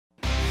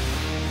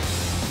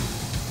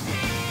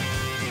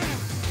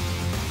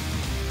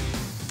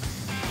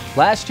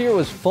Last year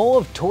was full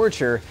of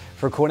torture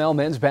for Cornell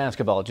men's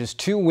basketball. Just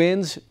 2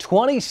 wins,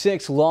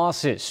 26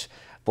 losses.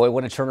 Boy,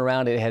 what a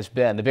turnaround it has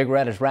been. The Big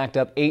Red has racked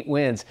up 8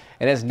 wins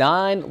and has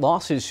 9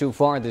 losses so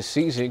far this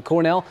season.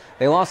 Cornell,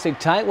 they lost a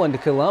tight one to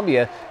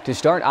Columbia to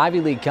start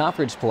Ivy League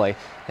conference play,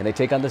 and they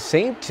take on the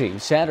same team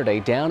Saturday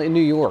down in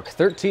New York.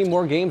 13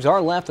 more games are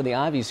left on the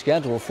Ivy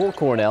schedule for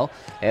Cornell,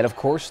 and of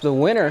course the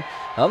winner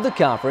of the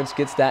conference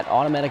gets that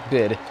automatic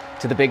bid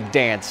to the big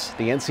dance,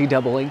 the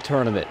NCAA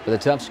tournament. With a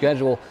tough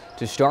schedule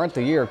to start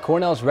the year,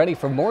 Cornell's ready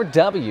for more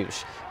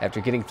W's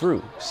after getting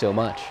through so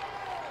much.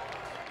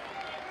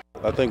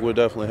 I think we're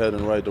definitely heading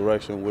in the right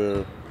direction.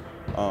 We're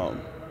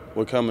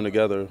coming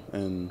together,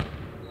 and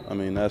I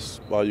mean,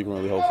 that's all you can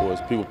really hope for is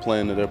people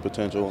playing to their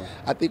potential.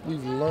 I think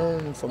we've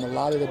learned from a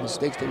lot of the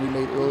mistakes that we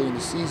made early in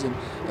the season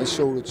and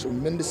showed a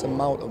tremendous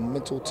amount of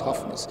mental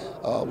toughness.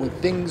 When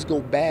things go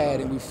bad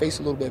and we face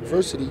a little bit of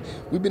adversity,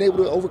 we've been able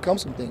to overcome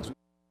some things.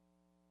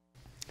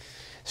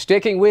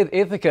 Sticking with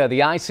Ithaca, the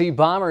IC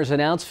Bombers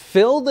announced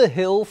Fill the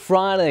Hill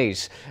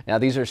Fridays. Now,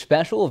 these are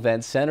special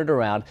events centered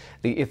around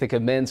the Ithaca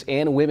men's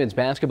and women's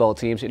basketball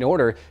teams in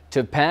order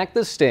to pack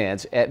the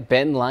stands at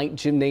Ben Light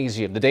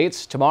Gymnasium. The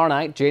dates tomorrow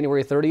night,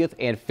 January 30th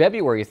and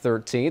February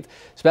 13th.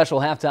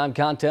 Special halftime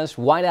contest,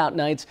 whiteout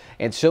nights,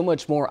 and so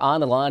much more on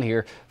the line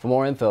here. For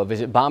more info,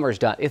 visit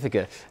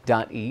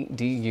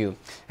bombers.ithaca.edu.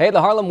 Hey,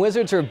 the Harlem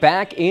Wizards are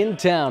back in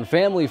town.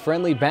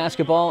 Family-friendly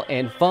basketball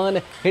and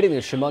fun hitting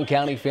the Chemung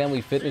County Family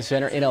Fitness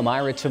Center in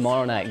Elmira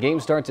tomorrow night. Game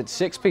starts at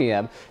 6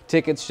 p.m.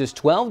 Tickets just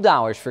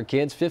 $12 for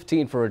kids,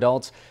 $15 for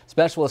adults.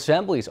 Special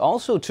assemblies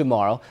also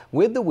tomorrow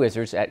with the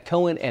Wizards at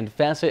Cohen and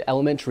Fassett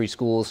Elementary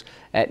Schools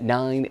at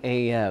 9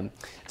 a.m.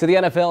 To the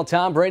NFL,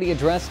 Tom Brady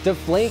addressed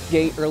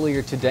Deflategate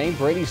earlier today.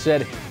 Brady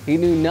said he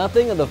knew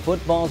nothing of the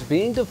footballs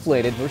being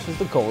deflated versus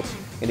the Colts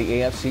in the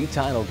AFC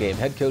title game.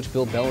 Head coach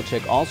Bill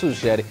Belichick also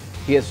said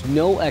he has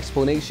no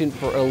explanation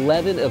for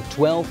 11 of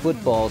 12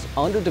 footballs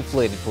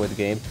under-deflated for the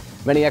game.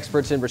 Many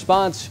experts in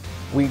response,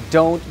 we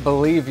don't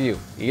believe you.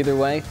 Either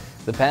way,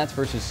 the Pats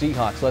versus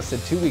Seahawks less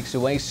than 2 weeks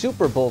away.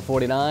 Super Bowl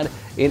 49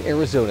 in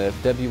Arizona,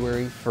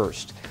 February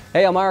 1st.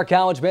 Hey, Elmira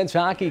College men's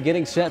hockey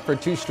getting set for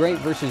 2 straight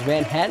versus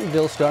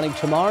Manhattanville starting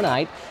tomorrow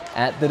night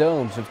at the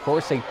Domes. Of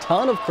course, a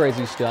ton of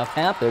crazy stuff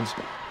happens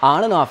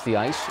on and off the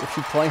ice if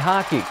you play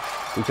hockey.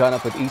 We caught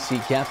up with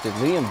EC captain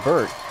Liam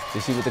Burt to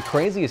see what the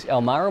craziest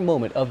Elmira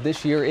moment of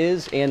this year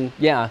is. And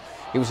yeah,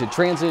 it was at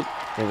Transit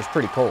and it was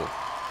pretty cold.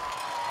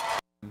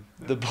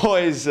 The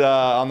boys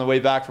on the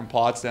way back from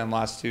Potsdam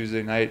last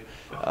Tuesday night,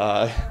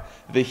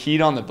 the heat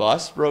on the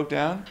bus broke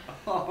down.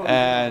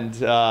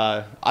 And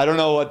I don't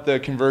know what the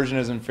conversion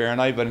is in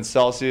Fahrenheit, but in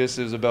Celsius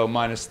it was about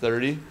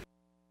 -30.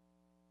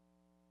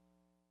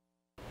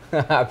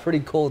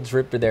 Pretty cold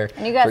trip there.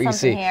 And you got for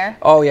something EC. here.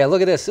 Oh yeah,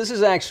 look at this. This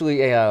is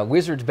actually a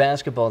Wizards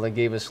basketball they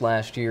gave us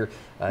last year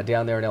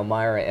down there in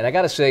Elmira. And I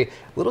got to say, a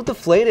little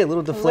deflated,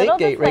 little deflate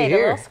gate right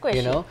here. a little squishy.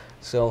 You know,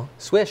 so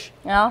swish.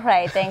 All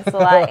right, thanks a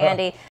lot, Andy.